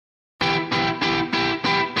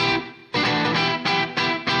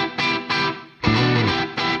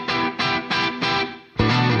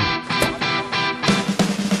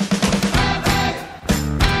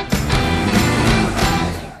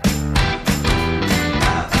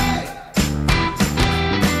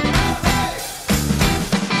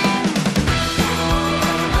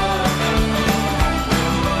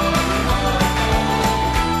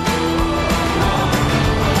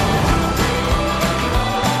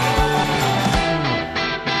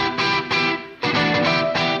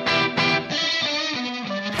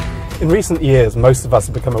In recent years, most of us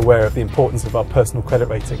have become aware of the importance of our personal credit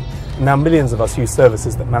rating, and now millions of us use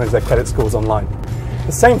services that manage their credit scores online.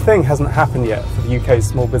 The same thing hasn't happened yet for the UK's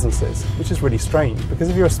small businesses, which is really strange, because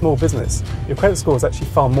if you're a small business, your credit score is actually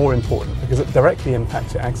far more important because it directly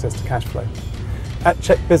impacts your access to cash flow. At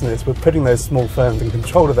Check Business, we're putting those small firms in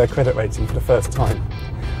control of their credit rating for the first time.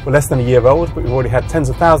 We're less than a year old, but we've already had tens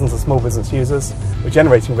of thousands of small business users, we're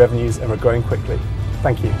generating revenues and we're growing quickly.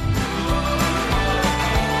 Thank you.